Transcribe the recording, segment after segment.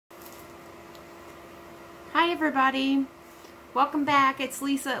Hi everybody, welcome back. It's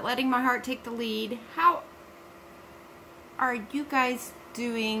Lisa at Letting My Heart Take the Lead. How are you guys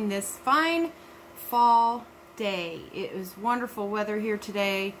doing this fine fall day? It was wonderful weather here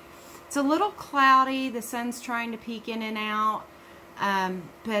today. It's a little cloudy, the sun's trying to peek in and out,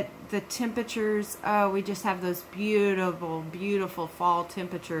 but the temperatures, we just have those beautiful, beautiful fall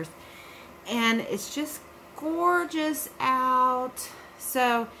temperatures, and it's just gorgeous out.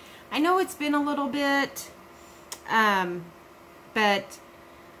 So I know it's been a little bit, but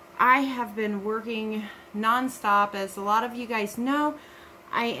I have been working non-stop. As a lot of you guys know,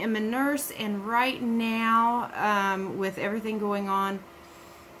 I am a nurse, and right now, with everything going on,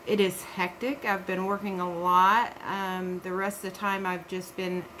 it is hectic. I've been working a lot. The rest of the time I've just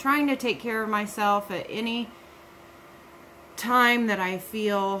been trying to take care of myself. At any time that I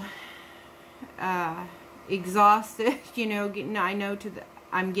feel exhausted, you know, I know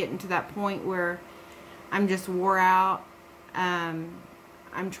I'm getting to that point where I'm just wore out.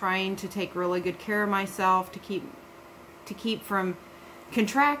 I'm trying to take really good care of myself to keep from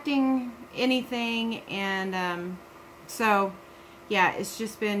contracting anything, and so yeah, it's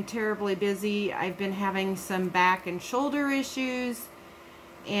just been terribly busy. I've been having some back and shoulder issues,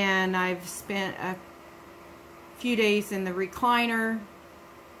 and I've spent a few days in the recliner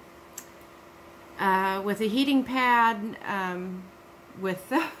with a heating pad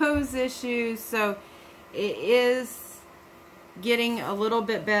with those issues. So it is getting a little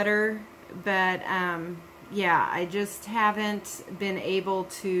bit better, but yeah, I just haven't been able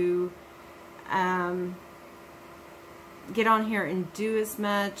to get on here and do as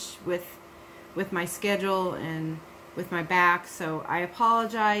much with my schedule and with my back, so I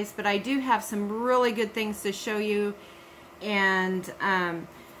apologize. But I do have some really good things to show you, and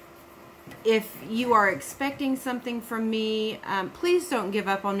if you are expecting something from me, please don't give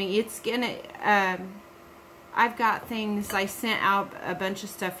up on me. It's gonna I've got things. I sent out a bunch of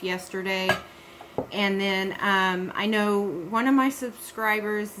stuff yesterday, and then I know one of my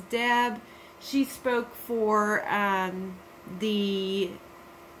subscribers, Deb, she spoke for the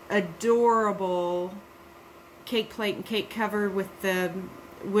adorable cake plate and cake cover with the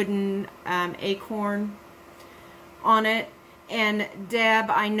wooden acorn on it. And Deb,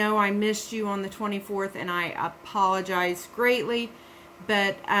 I know I missed you on the 24th, and I apologize greatly,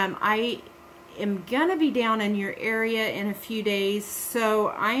 but I am gonna be down in your area in a few days, so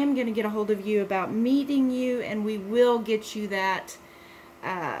I am gonna get a hold of you about meeting you, and we will get you that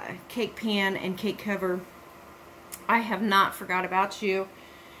cake pan and cake cover. I have not forgot about you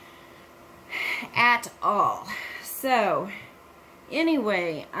at all. So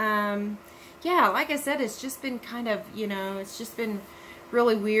anyway, yeah, like I said, it's just been kind of, you know, it's just been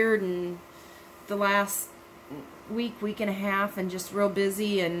really weird, and the last week and a half, and just real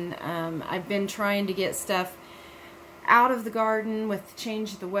busy, and I've been trying to get stuff out of the garden with the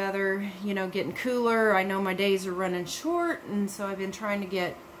change of the weather, you know, getting cooler. I know my days are running short, and so I've been trying to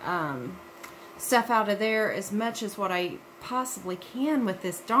get stuff out of there as much as what I possibly can with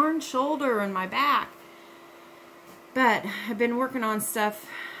this darn shoulder and my back. But I've been working on stuff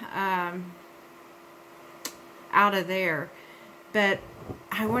out of there. But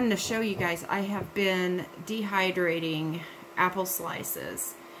I wanted to show you guys, I have been dehydrating apple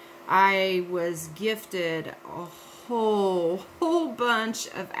slices. I was gifted a whole bunch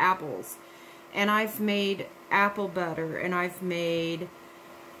of apples, and I've made apple butter, and I've made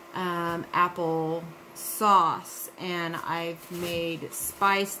apple sauce, and I've made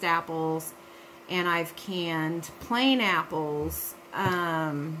spiced apples, and I've canned plain apples.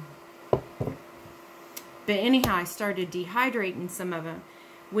 But anyhow, I started dehydrating some of them.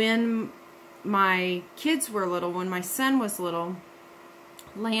 When my kids were little, when my son was little,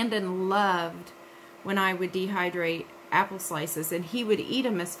 Landon loved when I would dehydrate apple slices, and he would eat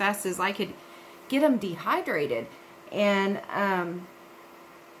them as fast as I could get them dehydrated. And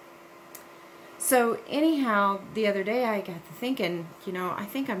so anyhow, the other day I got to thinking, you know, I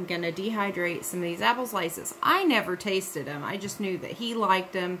think I'm going to dehydrate some of these apple slices. I never tasted them. I just knew that he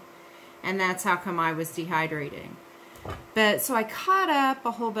liked them, and that's how come I was dehydrating. But so I cut up a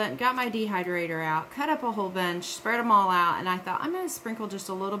whole bunch, got my dehydrator out, cut up a whole bunch, spread them all out, and I thought I'm going to sprinkle just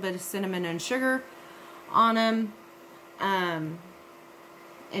a little bit of cinnamon and sugar on them, and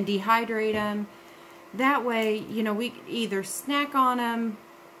dehydrate them. That way, you know, we could either snack on them,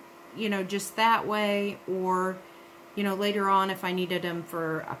 you know, just that way, or, you know, later on if I needed them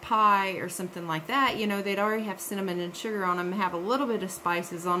for a pie or something like that, you know, they'd already have cinnamon and sugar on them, have a little bit of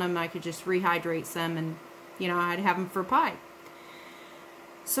spices on them. I could just rehydrate some, and, you know, I'd have them for pie.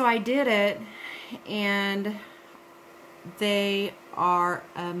 So I did it, and they are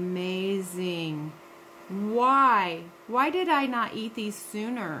amazing. Why? Why did I not eat these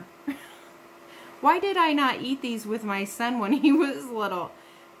sooner? Why did I not eat these with my son when he was little?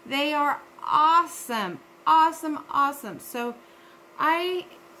 They are awesome. Awesome, awesome. So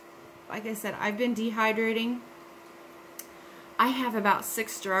like I said, I've been dehydrating. I have about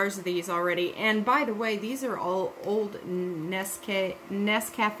 6 jars of these already. And by the way, these are all old Nescafe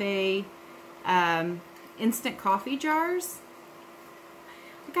instant coffee jars.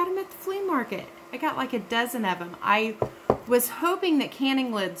 I got them at the flea market. I got like a dozen of them. I was hoping that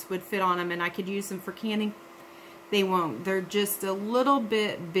canning lids would fit on them and I could use them for canning. They won't. They're just a little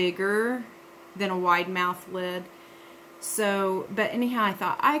bit bigger than a wide mouth lid. So, but anyhow, I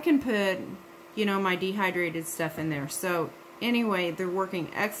thought I can put, you know, my dehydrated stuff in there. So anyway, they're working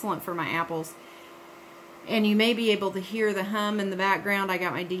excellent for my apples. And you may be able to hear the hum in the background. I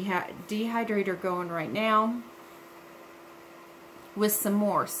got my dehydrator going right now with some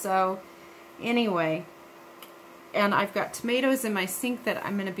more. So anyway, and I've got tomatoes in my sink that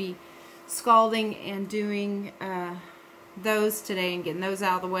I'm going to be scalding and doing those today and getting those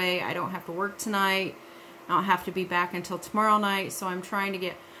out of the way. I don't have to work tonight. I don't have to be back until tomorrow night. So I'm trying to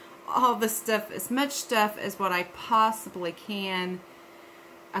get all the stuff, as much stuff as what I possibly can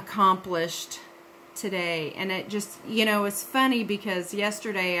accomplished today. And it just, you know, it's funny because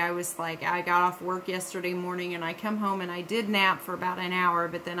yesterday I was like, I got off work yesterday morning and I come home and I did nap for about an hour,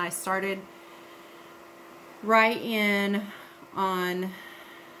 but then I started right in on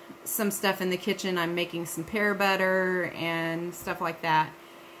some stuff in the kitchen. I'm making some pear butter and stuff like that.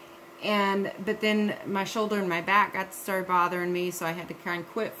 But then my shoulder and my back started bothering me, so I had to kind of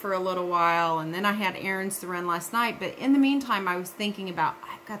quit for a little while. And then I had errands to run last night. But in the meantime, I was thinking about,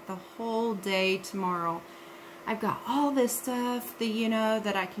 I've got the whole day tomorrow. I've got all this stuff that, you know,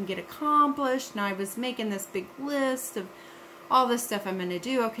 that I can get accomplished. And I was making this big list of all this stuff I'm going to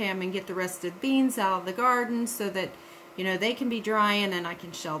do. Okay, I'm going to get the rest of the beans out of the garden so that, you know, they can be drying and I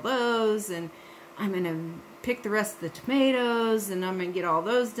can shell those. And I'm going to pick the rest of the tomatoes and I'm going to get all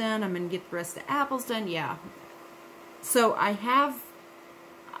those done. I'm going to get the rest of the apples done. Yeah. So oh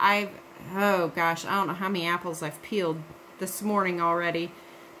gosh, I don't know how many apples I've peeled this morning already,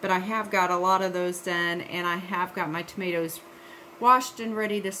 but I have got a lot of those done, and I have got my tomatoes washed and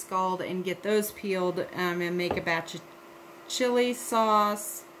ready to scald and get those peeled and make a batch of chili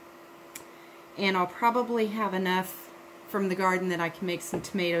sauce. And I'll probably have enough from the garden that I can make some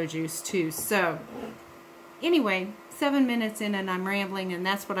tomato juice too. So anyway, 7 minutes in and I'm rambling, and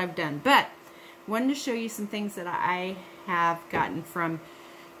that's what I've done. But wanted to show you some things that I have gotten from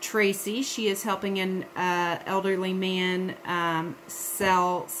Tracy. She is helping an elderly man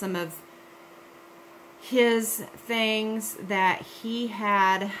sell some of his things that he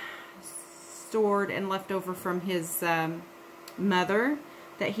had stored and left over from his mother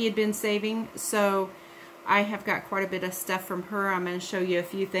that he had been saving. So I have got quite a bit of stuff from her. I'm going to show you a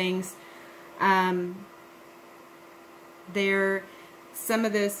few things. Some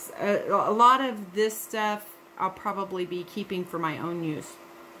of this, a lot of this stuff I'll probably be keeping for my own use.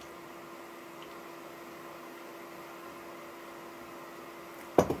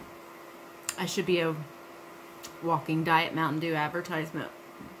 I should be a walking Diet Mountain Dew advertisement.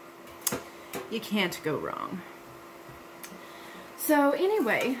 You can't go wrong. So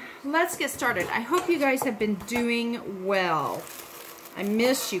anyway, let's get started. I hope you guys have been doing well. I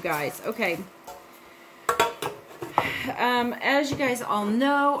miss you guys. Okay. As you guys all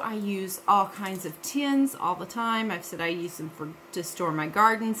know, I use all kinds of tins all the time. I've said I use them to store my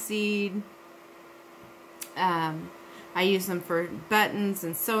garden seed. I use them for buttons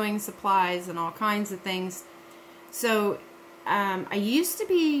and sewing supplies and all kinds of things. So I used to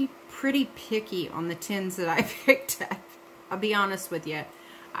be pretty picky on the tins that I picked up. I'll be honest with you.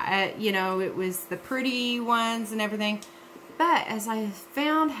 You know, it was the pretty ones and everything. But as I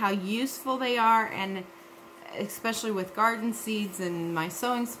found how useful they are, and especially with garden seeds and my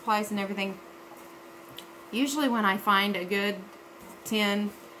sewing supplies and everything, usually when I find a good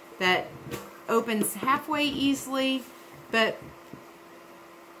tin that opens halfway easily, but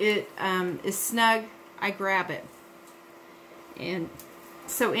it is snug, I grab it. And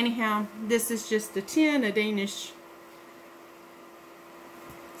so anyhow, this is just a tin, a Danish,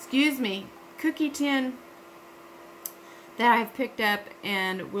 cookie tin that I've picked up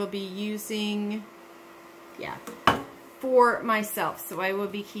and will be using, for myself. So I will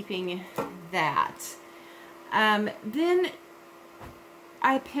be keeping that. Then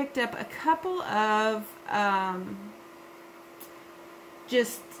I picked up a couple of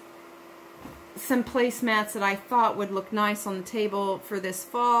just some placemats that I thought would look nice on the table for this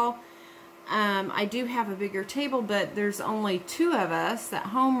fall. I do have a bigger table, but there's only 2 of us at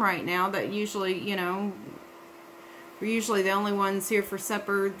home right now. That usually, you know, we're usually the only ones here for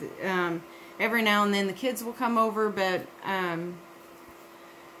supper. Every now and then the kids will come over, but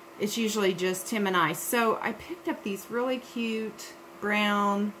it's usually just Tim and I. So I picked up these really cute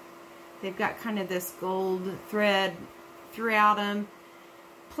brown, they've got kind of this gold thread throughout them,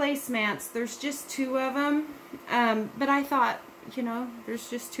 placemats. There's just 2 of them, but I thought, you know, there's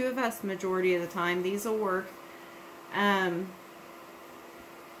just 2 of us majority of the time. These will work. And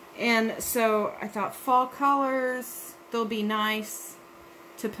so I thought fall colors, they'll be nice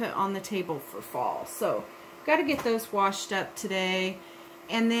to put on the table for fall. So got to get those washed up today.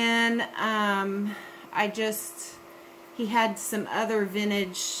 And then he had some other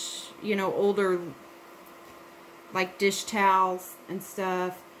vintage, you know, older like dish towels and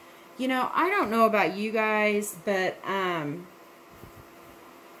stuff. You know, I don't know about you guys, but I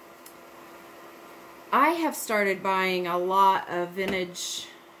have started buying a lot of vintage,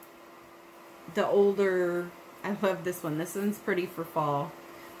 the older, I love this one. This one's pretty for fall.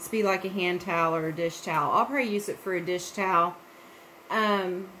 This be like a hand towel or a dish towel. I'll probably use it for a dish towel.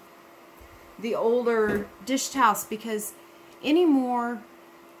 The older dish towels, because anymore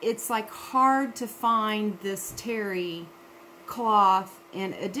it's like hard to find this terry cloth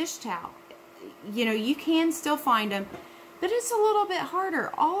in a dish towel. You know, you can still find them, but it's a little bit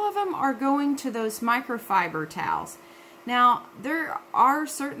harder. All of them are going to those microfiber towels. Now, there are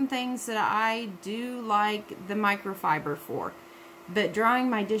certain things that I do like the microfiber for, but drying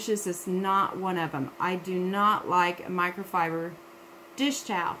my dishes is not one of them. I do not like a microfiber dish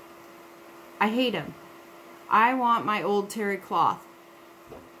towel. I hate them. I want my old terry cloth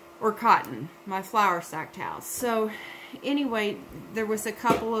or cotton, my flour sack towels. So anyway, there was a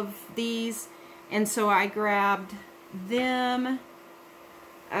couple of these, and so I grabbed them.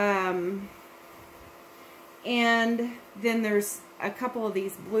 And then there's a couple of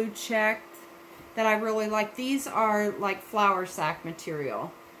these blue checked that I really like. These are like flour sack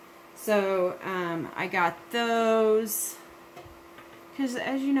material. So I got those because,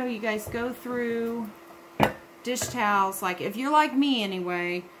 as you know, you guys go through dish towels. Like, if you're like me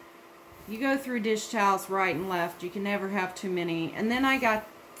anyway, you go through dish towels right and left. You can never have too many. And then I got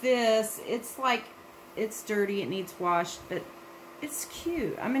this. It's like, it's dirty. It needs washed, but it's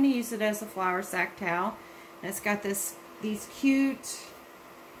cute. I'm going to use it as a flour sack towel. And it's got these cute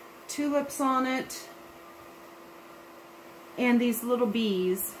tulips on it. And these little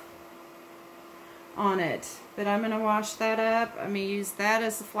bees on it. But I'm going to wash that up. I'm going to use that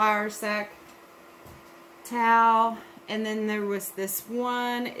as a flour sack towel. And then there was this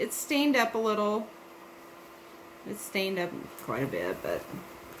one. It's stained up a little. It's stained up quite a bit, but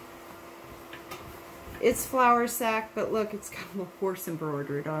it's flour sack. But look, it's got a little horse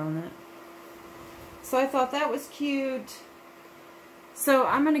embroidered on it. So I thought that was cute. So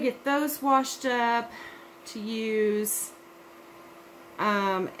I'm going to get those washed up to use.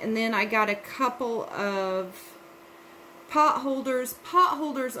 And then I got a couple of pot holders. Pot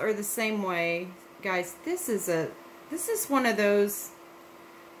holders are the same way, guys. This is one of those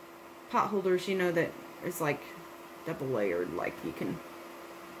pot holders, you know, that is like double layered, like you can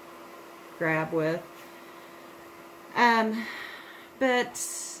grab with.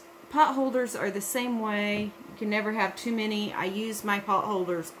 But pot holders are the same way. You can never have too many. I use my pot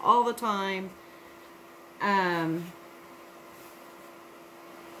holders all the time.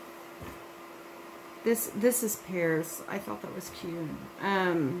 This is pears. I thought that was cute.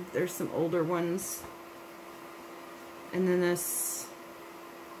 There's some older ones. And then this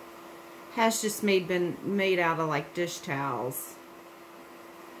has just been made out of like dish towels.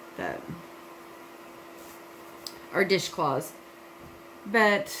 That are dishcloths.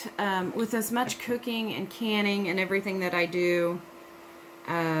 But with as much cooking and canning and everything that I do,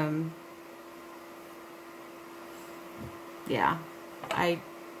 yeah, I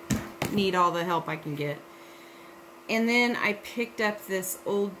need all the help I can get. And then I picked up this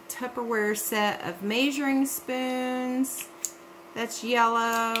old Tupperware set of measuring spoons. That's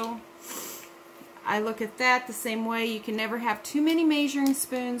yellow. I look at that the same way. You can never have too many measuring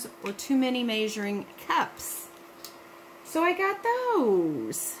spoons or too many measuring cups. So I got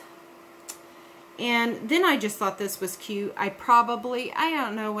those. And then I just thought this was cute. I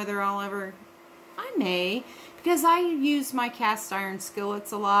don't know whether I'll ever, I may, because I use my cast iron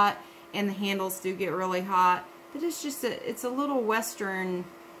skillets a lot, and the handles do get really hot. But it's just it's a little Western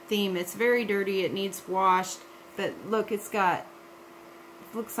theme. It's very dirty. It needs washed. But look, it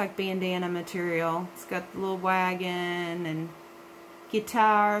looks like bandana material. It's got the little wagon and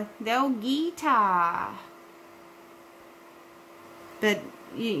guitar. The old guitar. But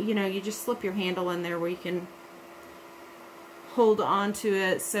you know, you just slip your handle in there where you can hold on to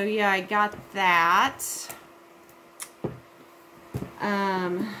it. So yeah, I got that.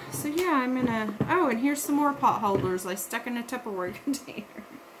 So yeah, I'm gonna, oh, and here's some more pot holders I stuck in a Tupperware container.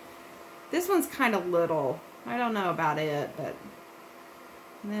 This one's kind of little. I don't know about it, but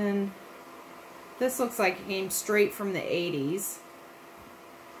then this looks like it came straight from the 80s.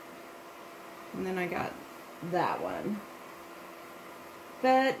 And then I got that one.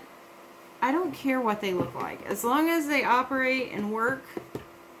 But I don't care what they look like. As long as they operate and work,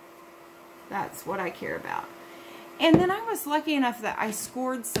 that's what I care about. And then I was lucky enough that I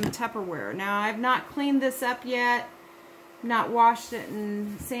scored some Tupperware. Now, I've not cleaned this up yet, not washed it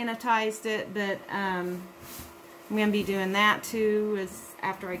and sanitized it, but I'm going to be doing that too as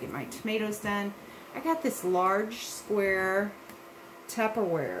after I get my tomatoes done. I got this large square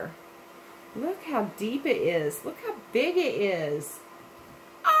Tupperware. Look how deep it is. Look how big it is.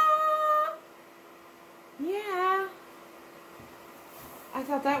 Ah! Yeah. I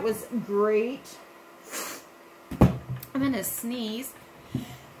thought that was great. I'm going to sneeze.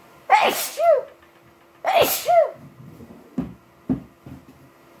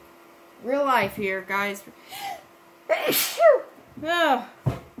 Real life here, guys. Oh,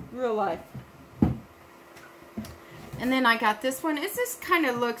 real life. And then I got this one. It just kind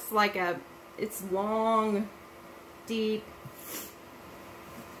of looks like a, it's long, deep,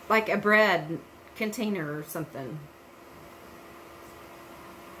 like a bread container or something.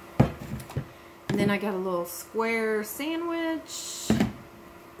 And then I got a little square sandwich.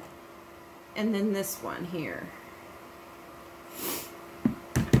 And then this one here.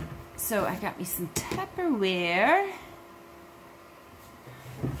 So I got me some Tupperware.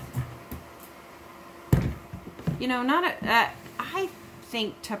 You know, I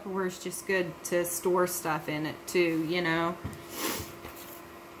think Tupperware is just good to store stuff in it too, you know.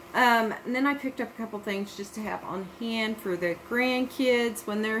 And then I picked up a couple things just to have on hand for the grandkids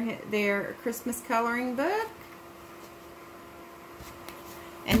when they're their Christmas coloring book.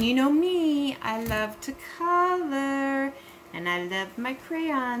 And you know me, I love to color, and I love my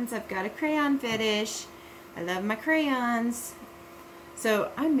crayons. I've got a crayon fetish. I love my crayons.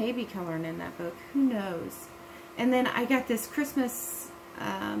 So I may be coloring in that book, who knows. And then I got this Christmas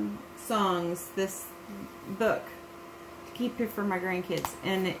songs, this book. Keep it for my grandkids,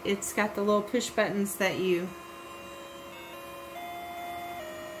 and it's got the little push buttons that you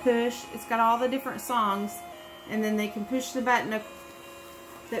push. It's got all the different songs, and then they can push the button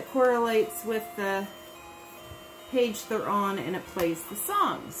that correlates with the page they're on, and it plays the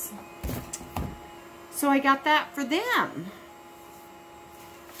songs. So I got that for them.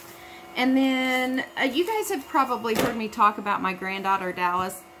 And then you guys have probably heard me talk about my granddaughter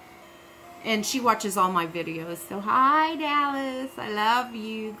Dallas. And she watches all my videos. So, hi, Dallas. I love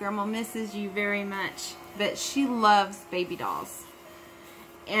you. Grandma misses you very much. But she loves baby dolls.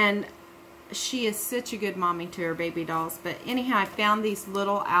 And she is such a good mommy to her baby dolls. But anyhow, I found these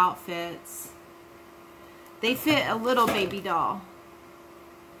little outfits. They fit a little baby doll.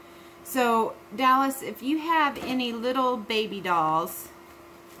 So, Dallas, if you have any little baby dolls,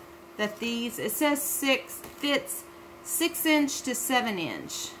 that these, it says fits 6-inch to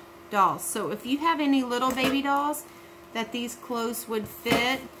 7-inch. dolls. So if you have any little baby dolls that these clothes would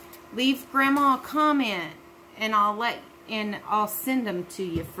fit, leave Grandma a comment, and I'll send them to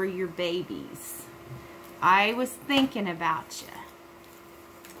you for your babies. I was thinking about you.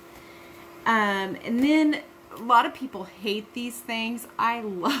 And then a lot of people hate these things. I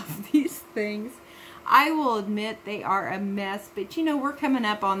love these things. I will admit they are a mess, but you know,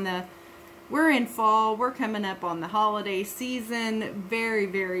 we're in fall, we're coming up on the holiday season very,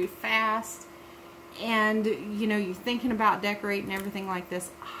 very fast. And, you know, you're thinking about decorating everything like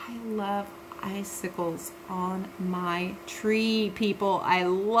this. I love icicles on my tree, people. I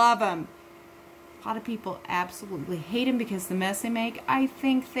love them. A lot of people absolutely hate them because of the mess they make. I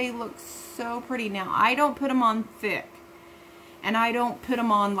think they look so pretty. Now, I don't put them on thick. And I don't put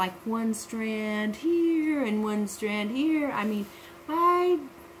them on like one strand here and one strand here. I mean, I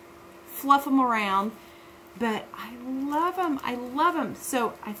fluff them around, but I love them. I love them.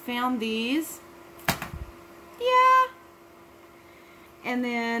 So I found these. Yeah. And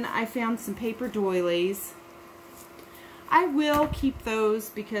then I found some paper doilies. I will keep those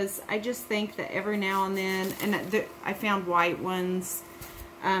because I just think that every now and then, and I found white ones,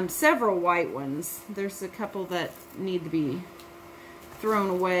 several white ones. There's a couple that need to be thrown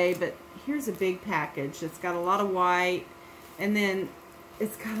away, but here's a big package. It's got a lot of white, and then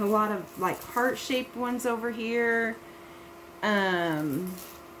it's got a lot of like heart-shaped ones over here.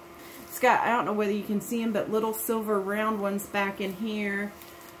 It's got, I don't know whether you can see them, but little silver round ones back in here.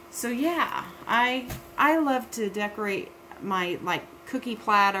 So yeah, I love to decorate my like cookie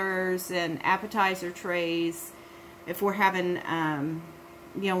platters and appetizer trays. If we're having,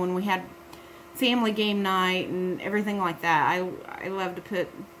 you know, when we had family game night and everything like that, I love to put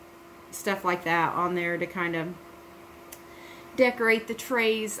stuff like that on there to kind of decorate the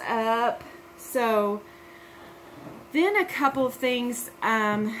trays up. So then a couple of things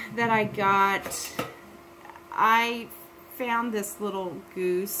that I got. I found this little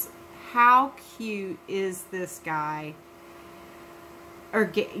goose. How cute is this guy? Or,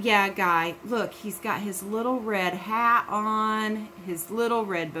 yeah, guy. Look, he's got his little red hat on, his little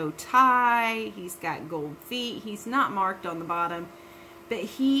red bow tie. He's got gold feet. He's not marked on the bottom. But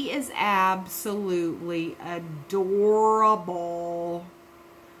he is absolutely adorable.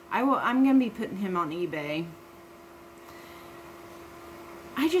 I'm going to be putting him on eBay.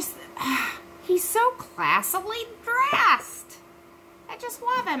 He's so classically dressed. I just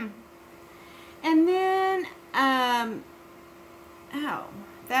love him. And then, oh,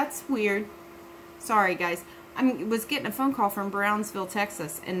 that's weird. Sorry, guys. I was getting a phone call from Brownsville,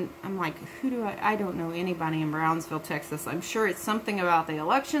 Texas, and I'm like, who do I don't know anybody in Brownsville, Texas. I'm sure it's something about the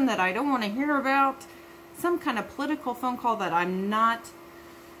election that I don't want to hear about. Some kind of political phone call that I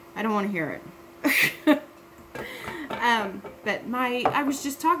don't want to hear it. But I was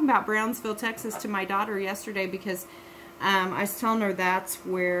just talking about Brownsville, Texas to my daughter yesterday because I was telling her that's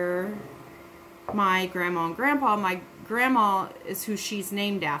where my grandma and grandpa, my grandma is who she's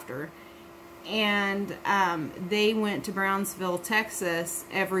named after, and they went to Brownsville, Texas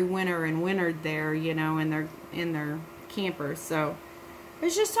every winter and wintered there, you know, in their campers. So I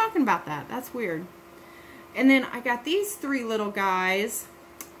was just talking about that. That's weird. And then I got these three little guys.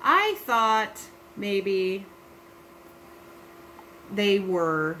 I thought maybe they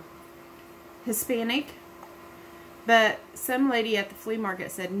were Hispanic, but some lady at the flea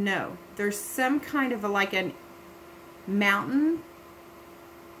market said no. There's some kind of like a mountain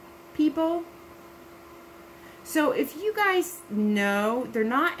people. So if you guys know, they're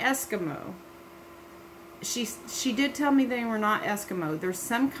not Eskimo. She did tell me they were not Eskimo. There's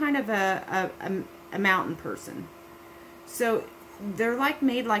some kind of a mountain person. So they're like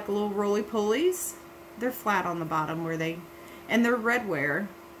made like little roly-polies. They're flat on the bottom where they, and they're redware.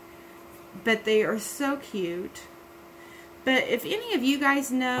 But they are so cute. But if any of you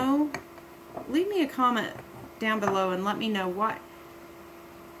guys know, leave me a comment down below and let me know what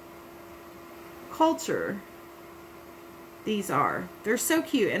culture these are. They're so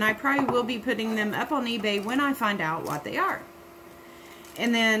cute, and I probably will be putting them up on eBay when I find out what they are.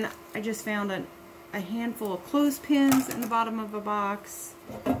 And then I just found a handful of clothespins in the bottom of a box.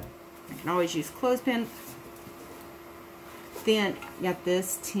 I can always use clothespin. Then got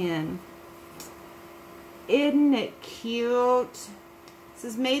this tin. Isn't it cute? This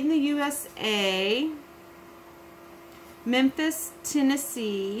is made in the USA. Memphis,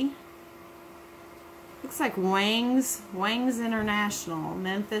 Tennessee. Looks like Wang's International.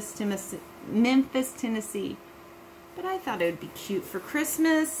 Memphis, Tennessee. But I thought it would be cute for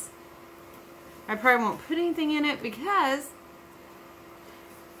Christmas. I probably won't put anything in it because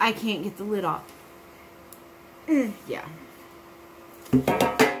I can't get the lid off. Yeah.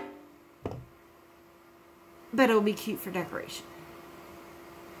 But it'll be cute for decoration.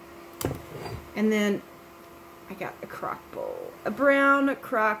 And then I got a crock bowl. A brown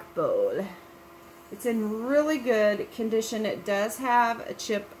crock bowl. It's in really good condition. It does have a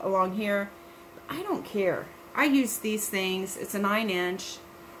chip along here. But I don't care. I use these things. It's a 9-inch.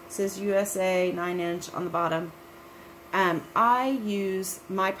 It says USA 9-inch on the bottom. I use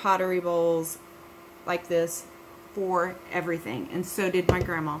my pottery bowls like this for everything. And so did my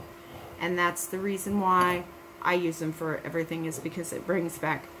grandma. And that's the reason why I use them for everything, is because it brings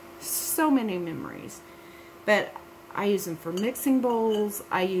back so many memories. But I use them for mixing bowls.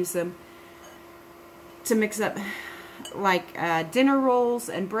 I use them to mix up like dinner rolls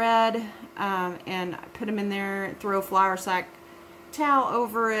and bread, and put them in there, throw a flour sack towel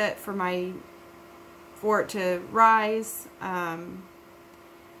over it for it to rise.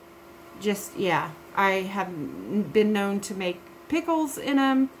 Just, yeah, I have been known to make pickles in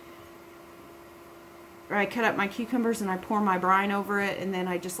them. I cut up my cucumbers and I pour my brine over it, and then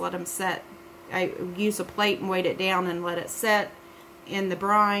I just let them set. I use a plate and weight it down and let it set in the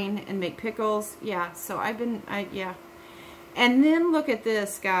brine and make pickles. Yeah, so yeah. And then look at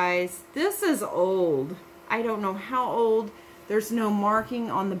this, guys. This is old. I don't know how old. There's no marking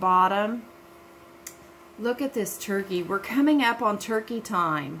on the bottom. Look at this turkey. We're coming up on turkey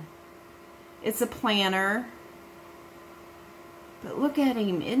time. It's a planter. But look at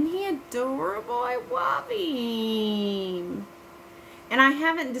him. Isn't he adorable? I love him. And I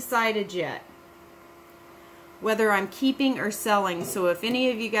haven't decided yet whether I'm keeping or selling. So if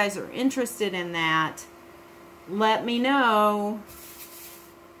any of you guys are interested in that, let me know.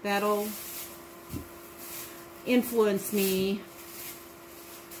 That'll influence me.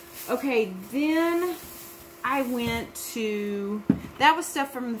 Okay, then I went to, that was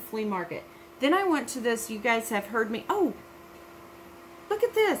stuff from the flea market. Then I went to this, you guys have heard me, oh, look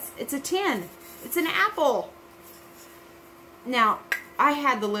at this. It's a tin. It's an apple. Now, I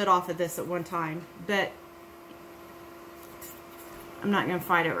had the lid off of this at one time, but I'm not going to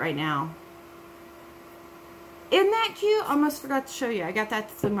fight it right now. Isn't that cute? Almost forgot to show you. I got that at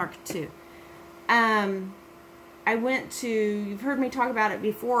the flea market too. I went to, you've heard me talk about it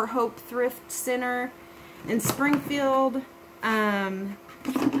before, Hope Thrift Center in Springfield. And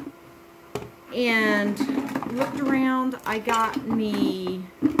looked around. I got me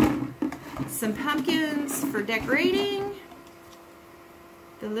some pumpkins for decorating.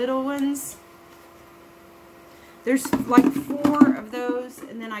 The little ones. There's like 4 of those,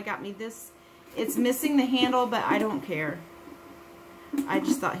 and then I got me this. It's missing the handle, but I don't care. I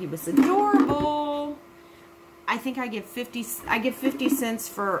just thought he was adorable. I think I give 50 cents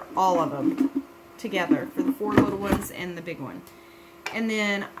for all of them together, for the 4 little ones and the big one. And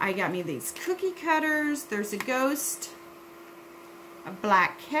then I got me these cookie cutters. There's a ghost, a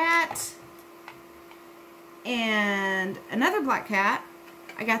black cat, and another black cat.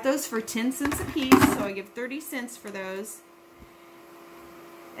 I got those for 10 cents a piece, so I give 30 cents for those.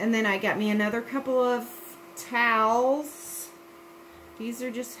 And then I got me another couple of towels. These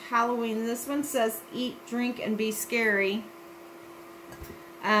are just Halloween. This one says eat, drink, and be scary.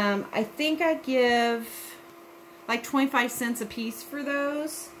 I think I give like 25 cents a piece for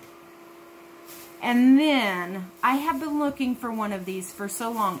those. And then I have been looking for one of these for so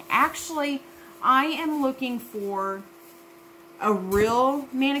long. Actually, I am looking for a real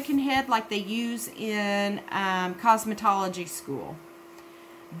mannequin head like they use in cosmetology school.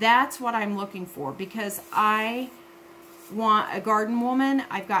 That's what I'm looking for, because I want a garden woman.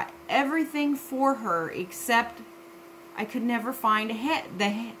 I've got everything for her, except I could never find a head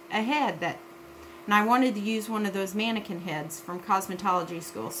that, and I wanted to use one of those mannequin heads from cosmetology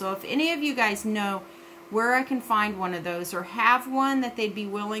school. So if any of you guys know where I can find one of those, or have one that they'd be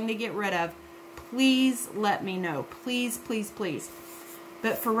willing to get rid of, please let me know. Please, please, please.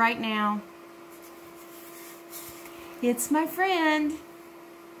 But for right now, it's my friend.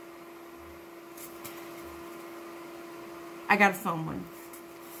 I got a foam one.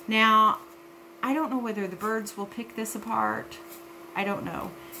 Now, I don't know whether the birds will pick this apart. I don't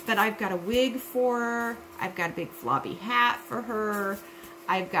know. But I've got a wig for her. I've got a big floppy hat for her.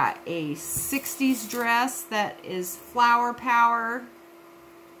 I've got a 60s dress that is flower power.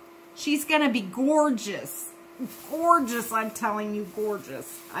 She's going to be gorgeous. Gorgeous, I'm telling you,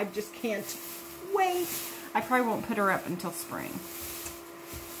 gorgeous. I just can't wait. I probably won't put her up until spring.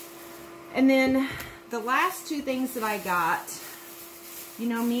 And then the last 2 things that I got, you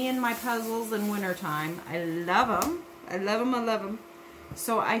know me and my puzzles in wintertime. I love them. I love them, I love them.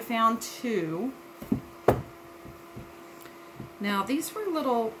 So I found 2. Now, these were a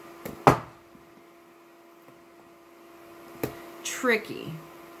little tricky.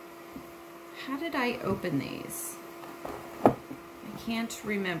 How did I open these? I can't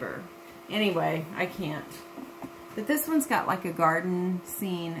remember. Anyway, I can't. But this one's got like a garden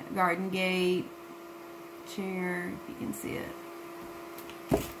scene, garden gate, chair, if you can see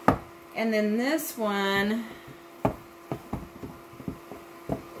it. And then this one,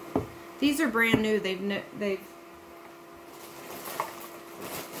 these are brand new. They've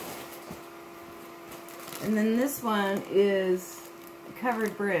and then this one is a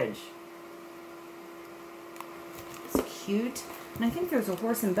covered bridge. It's cute. And I think there's a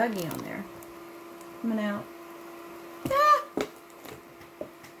horse and buggy on there. Coming out. Ah!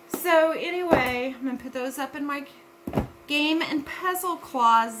 So anyway, I'm going to put those up in my game and puzzle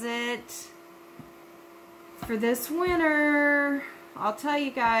closet for this winter. I'll tell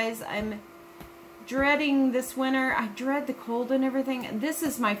you guys, I'm dreading this winter. I dread the cold and everything. And this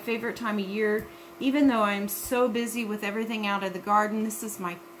is my favorite time of year. Even though I'm so busy with everything out of the garden, this is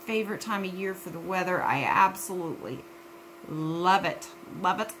my favorite time of year for the weather. I absolutely love it.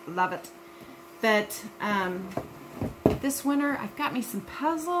 Love it. Love it. But this winter, I've got me some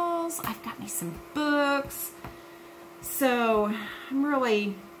puzzles. I've got me some books. So I'm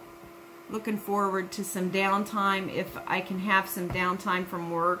really looking forward to some downtime, if I can have some downtime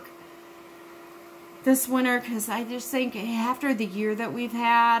from work this winter, because I just think after the year that we've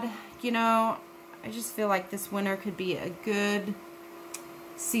had, you know, I just feel like this winter could be a good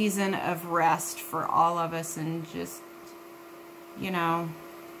season of rest for all of us, and just, you know,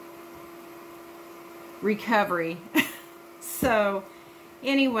 recovery. So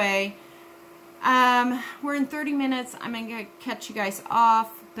anyway, we're in 30 minutes. I'm going to cut you guys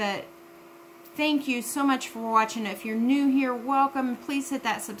off, but thank you so much for watching. If you're new here, welcome. Please hit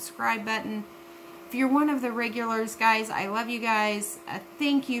that subscribe button. If you're one of the regulars, guys, I love you guys.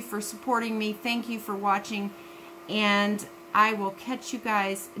 Thank you for supporting me. Thank you for watching. And I will catch you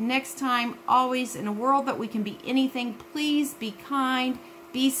guys next time. Always, in a world that we can be anything, please be kind,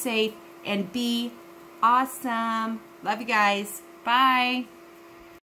 be safe, and be awesome. Love you guys. Bye.